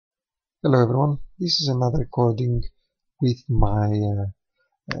Hello everyone, this is another recording with my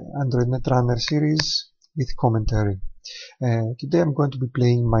Android Netrunner series with commentary. Today I'm going to be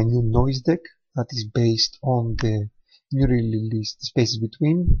playing my new noise deck that is based on the newly released Spaces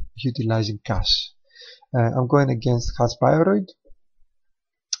Between utilizing cache. I'm going against Hasbioroid,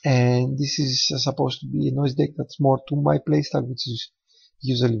 and this is supposed to be a noise deck that's more to my playstyle, which is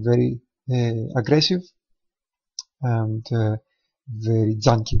usually very aggressive and very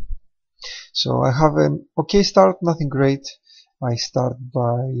junky. So I have an okay start, nothing great. I start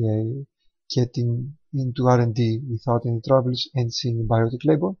by getting into R&D without any troubles and seeing a biotic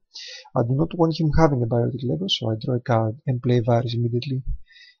label. I do not want him having a biotic label, so I draw a card and play a virus immediately.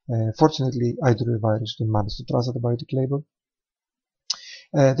 Fortunately, I drew a virus to manage to trust at the biotic label.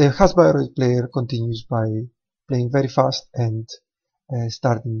 The Hasbioroid player continues by playing very fast and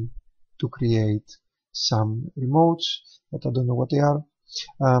starting to create some remotes that I don't know what they are.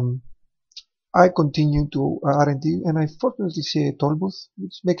 I continue to R&D and I fortunately see a toll booth,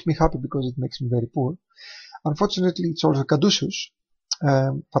 which makes me happy because it makes me very poor. Unfortunately, it's also caduceus,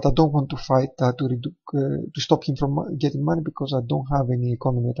 but I don't want to fight to stop him from getting money because I don't have any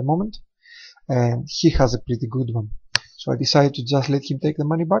economy at the moment, and he has a pretty good one. So I decided to just let him take the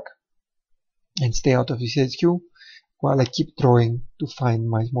money back and stay out of his HQ while I keep drawing to find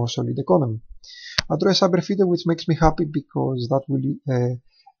my more solid economy. I draw a cyber feeder, which makes me happy because that will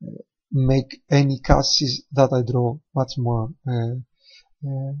make any caches that I draw much more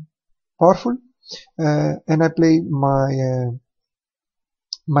powerful, and I play my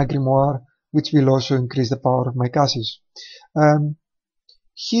grimoire, which will also increase the power of my caches.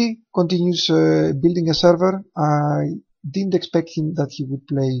 He continues building a server. I didn't expect him that he would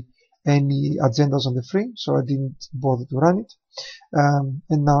play any agendas on the free, so I didn't bother to run it.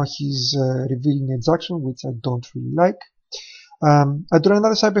 And now he's revealing a Jackson, which I don't really like. I draw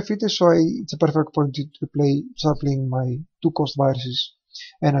another cyber feeder, so it's a perfect opportunity to start playing my 2-cost viruses,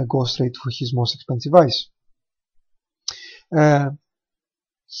 and I go straight for his most expensive ice.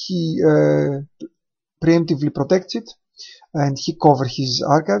 He preemptively protects it, and he covers his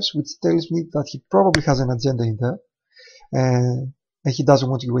archives, which tells me that he probably has an agenda in there, and he doesn't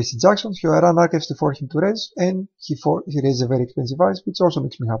want to waste his actions. So I run archives to force him to raise, and he raises a very expensive ice, which also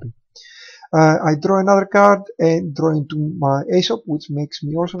makes me happy. I draw another card and draw into my Aesop, which makes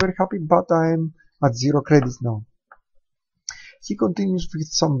me also very happy, but I'm at 0 credits now. He continues with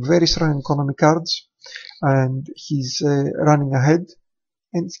some very strong economy cards, and he's running ahead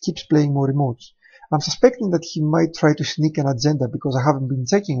and keeps playing more remotes. I'm suspecting that he might try to sneak an agenda because I haven't been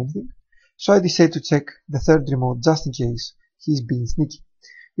checking anything, so I decide to check the third remote just in case he's being sneaky.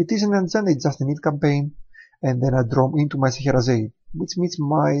 It isn't an agenda, it's just a neat campaign, and then I draw into my Scheherazade, which means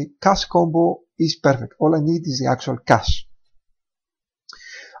my cache combo is perfect. All I need is the actual cache.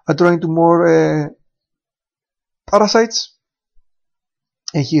 I draw into more parasites,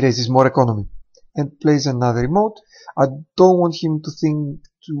 and he raises more economy and plays another remote. I don't want him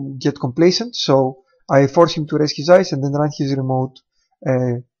to get complacent, so I force him to raise his ice and then run his remote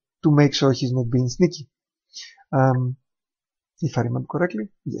to make sure he's not being sneaky. If I remember correctly,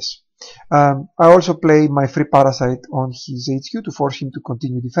 yes. I also play my free parasite on his HQ to force him to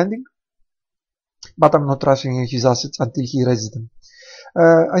continue defending, but I'm not rushing his assets until he raises them.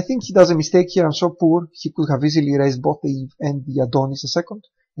 I think he does a mistake here. I'm so poor, he could have easily raised both the Eve and the Adonis a second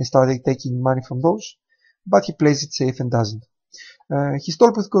and started taking money from those, but he plays it safe and doesn't. His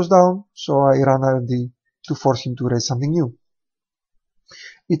toll booth goes down, so I run R&D to force him to raise something new.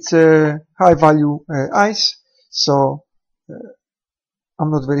 It's a high value ice, so I'm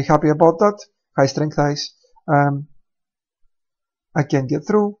not very happy about that. High strength ice. I can't get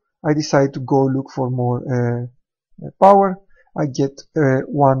through. I decide to go look for more power. I get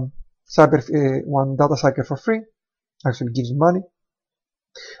one data cycle for free. Actually gives me money.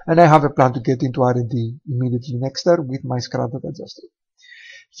 And I have a plan to get into R&D immediately next turn with my scrap that I just did.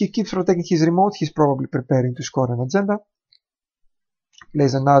 He keeps protecting his remote. He's probably preparing to score an agenda.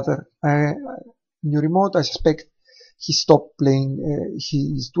 Plays another new remote. I suspect he stopped playing,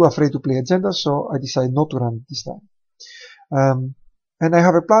 he's too afraid to play agenda, so I decide not to run it this time. And I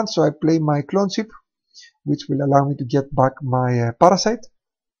have a plan, so I play my clone chip, which will allow me to get back my parasite.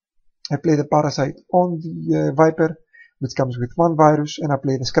 I play the parasite on the Viper, which comes with 1 virus, and I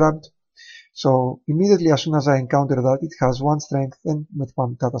play the scrubbed. So immediately as soon as I encounter that, it has 1 strength, and with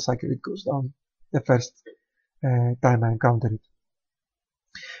 1 data cycle it goes down the first time I encounter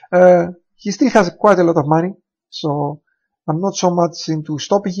it. He still has quite a lot of money, so I'm not so much into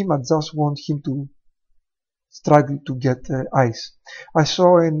stopping him. I just want him to struggle to get ice. I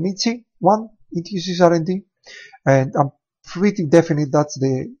saw a Nietzsche one. It uses R&D, and I'm pretty definite that's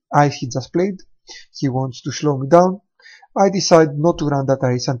the ice he just played. He wants to slow me down. I decide not to run that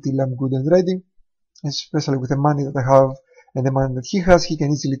ice until I'm good and ready, especially with the money that I have and the money that he has. He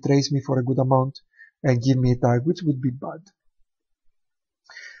can easily trace me for a good amount and give me a tag, which would be bad.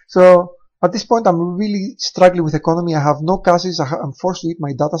 So at this point, I'm really struggling with economy. I have no caches. I'm forced to eat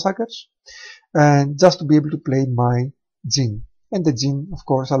my data suckers, and just to be able to play my gin. And the gin, of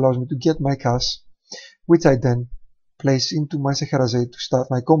course, allows me to get my cash, which I then place into my Scheherazade to start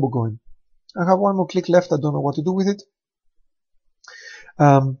my combo going. I have one more click left. I don't know what to do with it.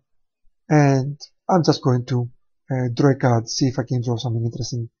 And I'm just going to draw a card, see if I can draw something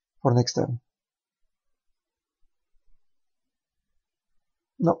interesting for next turn.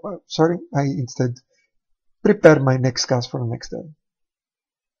 No, sorry, I instead prepare my next cash for the next turn.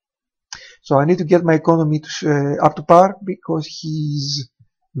 So I need to get my economy to, up to par, because he's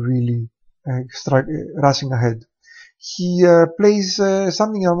really rushing ahead. He plays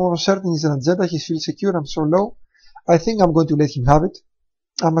something I'm almost certain is an agenda. He feels secure. I'm so low. I think I'm going to let him have it.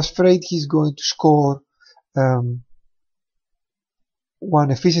 I'm afraid he's going to score one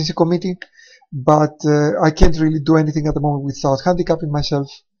efficiency committee, but I can't really do anything at the moment without handicapping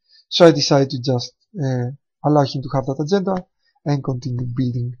myself. So I decide to just allow him to have that agenda and continue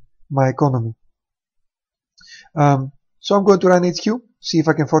building my economy. So I'm going to run HQ, see if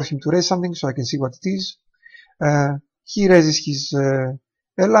I can force him to raise something so I can see what it is. He raises his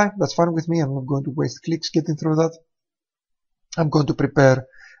ally. That's fine with me. I'm not going to waste clicks getting through that. I'm going to prepare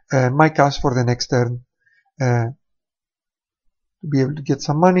my cash for the next turn to be able to get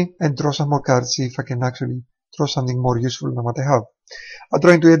some money and draw some more cards, see if I can actually draw something more useful than what I have. I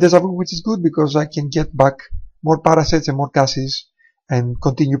draw into a deja vu, which is good because I can get back more parasets and more caches and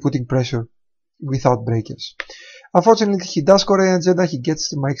continue putting pressure without breakers. Unfortunately, he does score an agenda. He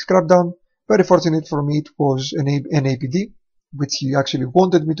gets my scrap down. Very fortunate for me, it was an APD, which he actually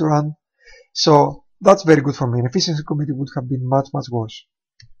wanted me to run. So that's very good for me. An efficiency committee would have been much, much worse.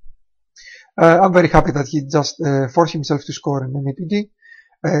 I'm very happy that he just forced himself to score an APD.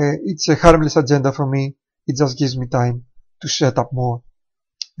 It's a harmless agenda for me. It just gives me time to set up more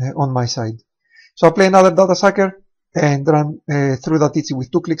on my side. So I play another data sucker and run through that itchy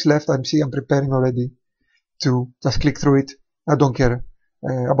with 2 clicks left. I'm preparing already to just click through it. I don't care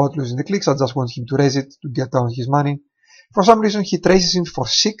about losing the clicks. I just want him to raise it to get down his money. For some reason he traces him for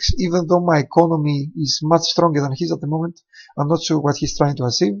 6, even though my economy is much stronger than his at the moment. I'm not sure what he's trying to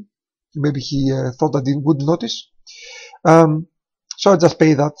achieve. Maybe he thought that he wouldn't notice. So I just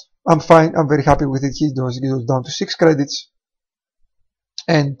pay that. I'm fine. I'm very happy with it. He goes down to 6 credits.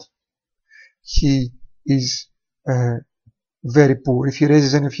 And he is very poor. If he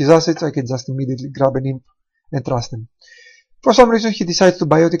raises any of his assets, I can just immediately grab an imp and trust him. For some reason he decides to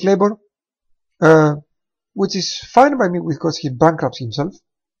biotic labor, which is fine by me because he bankrupts himself,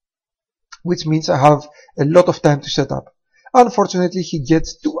 which means I have a lot of time to set up. Unfortunately, he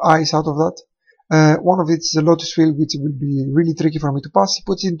gets 2 eyes out of that. One of it is a Lotus Field, which will be really tricky for me to pass. He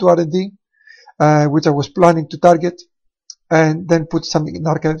puts it into R&D, which I was planning to target, and then puts something in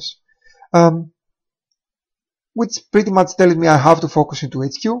archives, which pretty much tells me I have to focus into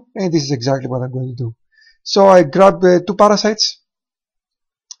HQ, and this is exactly what I'm going to do. So I grab 2 parasites.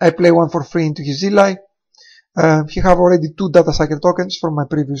 I play one for free into his Eli. He have already 2 data cycle tokens from my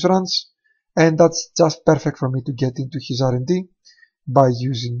previous runs, and that's just perfect for me to get into his R&D by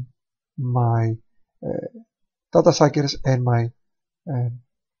using my data cycles and my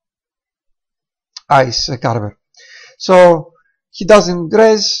ice carver. So he doesn't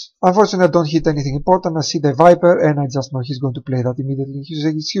raise. Unfortunately, I don't hit anything important. I see the Viper, and I just know he's going to play that immediately. He's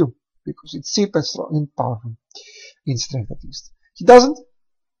HQ because it's cheap and strong and powerful in strength at least. He doesn't,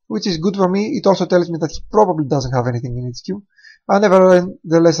 which is good for me. It also tells me that he probably doesn't have anything in HQ. I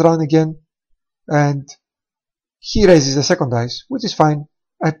nevertheless run again, and he raises the second dice, which is fine.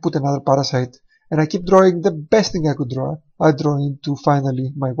 I put another parasite, and I keep drawing the best thing I could draw. I draw into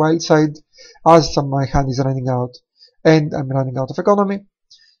finally my wild side, as my hand is running out, and I'm running out of economy.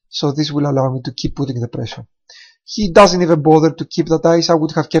 So this will allow me to keep putting the pressure. He doesn't even bother to keep that ice. I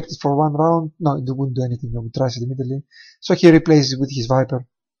would have kept it for 1 round. No, it wouldn't do anything. I would trash it immediately. So he replaces it with his Viper.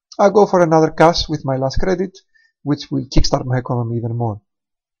 I go for another cash with my last credit, which will kickstart my economy even more.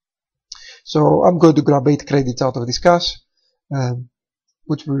 So I'm going to grab 8 credits out of this cash,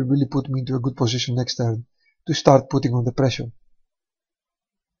 which will really put me into a good position next turn to start putting on the pressure.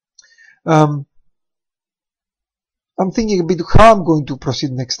 I'm thinking a bit how I'm going to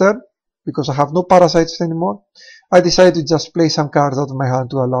proceed next turn, because I have no parasites anymore. I decided to just play some cards out of my hand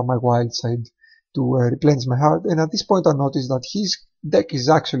to allow my wild side to replenish my heart, and at this point I noticed that his deck is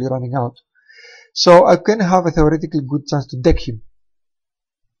actually running out. So I can have a theoretically good chance to deck him.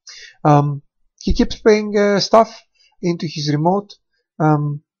 He keeps playing stuff into his remote.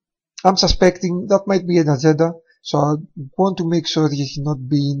 I'm suspecting that might be an agenda, so I want to make sure that he's not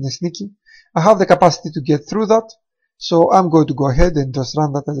being sneaky. I have the capacity to get through that, so I'm going to go ahead and just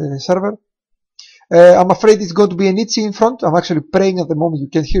run that as a server. I'm afraid it's going to be an Itchy in front. I'm actually praying at the moment. You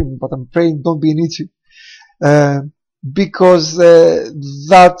can't hear me, but I'm praying don't be an Itchy. Because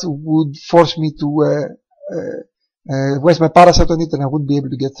that would force me to waste my parasite on it and I wouldn't be able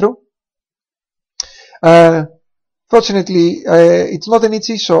to get through. Fortunately, it's not an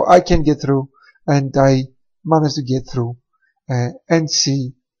Itchy, so I can get through, and I managed to get through and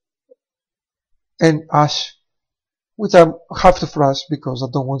see an Ash, which I have to flash because I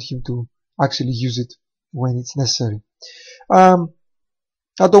don't want him to actually use it when it's necessary. I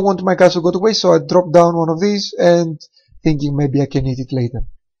don't want my cards to go to waste, so I drop down one of these and thinking maybe I can eat it later.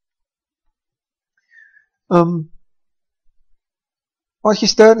 On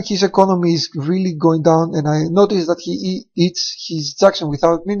his turn, his economy is really going down, and I notice that he eats his Jackson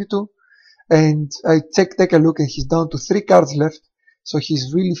without needing to, and I take a look and he's down to 3 cards left, so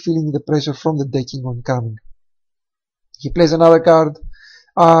he's really feeling the pressure from the decking on coming. He plays another card.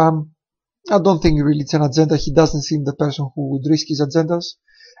 I don't think really it's an agenda. He doesn't seem the person who would risk his agendas,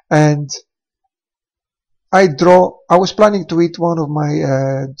 and I draw. I was planning to eat one of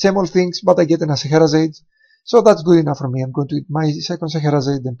my Gemol things, but I get an Scheherazade. So that's good enough for me. I'm going to eat my second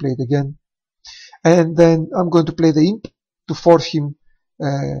Scheherazade and play it again. And then I'm going to play the Imp to force him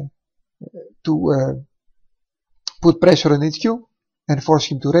to put pressure on HQ and force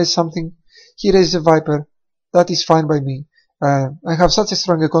him to raise something. He raises a Viper. That is fine by me. I have such a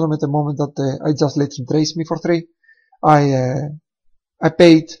strong economy at the moment that I just let him trace me for 3. I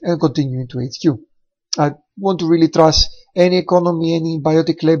pay it and continue into HQ. I want to really trust any economy, any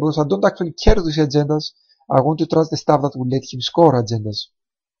biotic labels. I don't actually care to see agendas. I want to trust the stuff that will let him score agendas.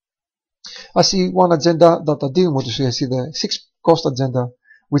 I see one agenda that I didn't want to see. I see the 6 cost agenda,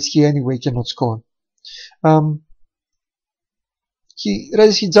 which he anyway cannot score. He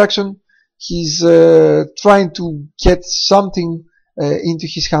raises his Jackson. He's trying to get something into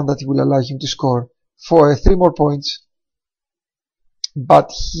his hand that will allow him to score for 3 more points. But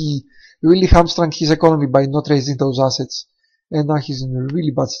he really hamstrung his economy by not raising those assets. And now he's in a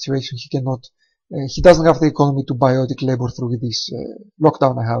really bad situation. He cannot. He doesn't have the economy to biotic labor through this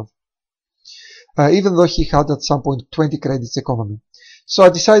lockdown I have. Even though he had at some point 20 credits economy. So I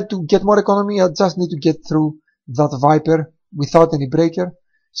decided to get more economy. I just need to get through that Viper without any breaker.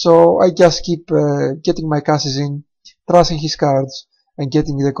 So I just keep getting my cashes in, trashing his cards, and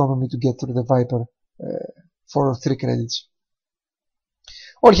getting the economy to get through the Viper for 3 credits.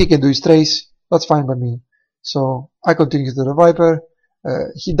 All he can do is trace. That's fine by me. So I continue to the Viper.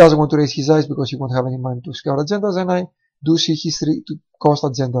 He doesn't want to raise his eyes because he won't have any money to score agendas, and I do see his 3 to cost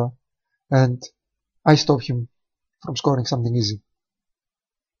agenda, and I stop him from scoring something easy.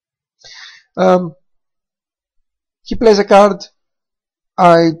 He plays a card.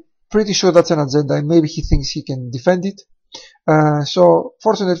 I'm pretty sure that's an agenda, and maybe he thinks he can defend it. So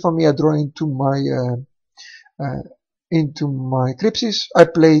fortunately for me, I draw into my Crypsis. I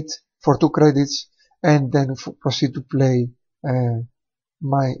play it for 2 credits, and then proceed to play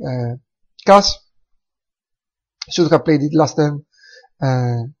my cash. Should have played it last turn,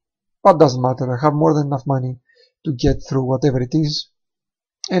 but doesn't matter. I have more than enough money to get through whatever it is,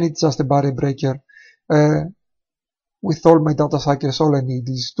 and it's just a barrier breaker. With all my data cycles, all I need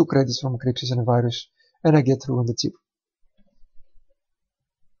is 2 credits from Crypsis and a virus, and I get through on the chip.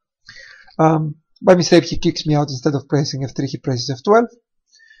 By mistake, he kicks me out. Instead of pressing F3, he presses F12.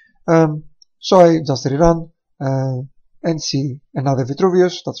 So I just rerun and see another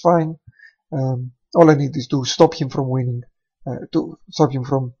Vitruvius. That's fine. All I need is to stop him from winning, to stop him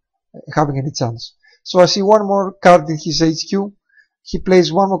from having any chance. So I see one more card in his HQ. He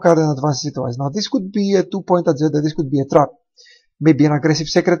plays one more card and advances it twice. Now this could be a 2-point agenda. This could be a trap. Maybe an aggressive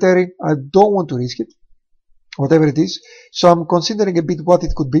secretary. I don't want to risk it. Whatever it is. So I'm considering a bit what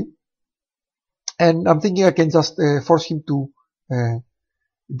it could be. And I'm thinking I can just force him to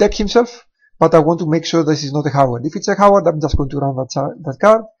deck himself. But I want to make sure this is not a Howard. If it's a Howard, I'm just going to run that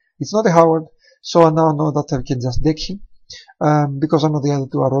card. It's not a Howard. So I now know that I can just deck him. Because I know the other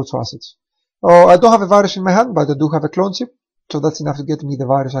 2 are also assets. Oh, I don't have a virus in my hand, but I do have a clone chip. So that's enough to get me the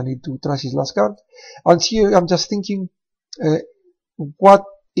virus I need to trash his last card. And here I'm just thinking, what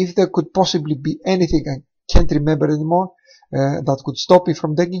if there could possibly be anything, I can't remember anymore, that could stop me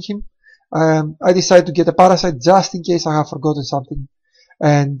from decking him. I decided to get a parasite just in case I have forgotten something.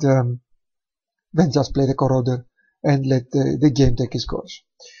 And then just play the Corroder and let the game take its course.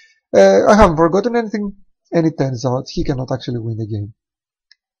 I haven't forgotten anything, and it turns out he cannot actually win the game.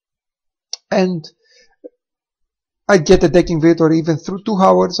 and I get a deck inventory even through 2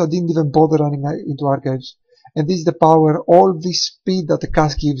 hours. I didn't even bother running into archives. And this is the power, all this speed that the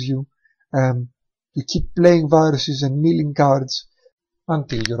cache gives you. You keep playing viruses and milling cards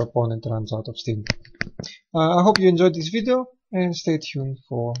until your opponent runs out of steam. I hope you enjoyed this video and stay tuned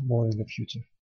for more in the future.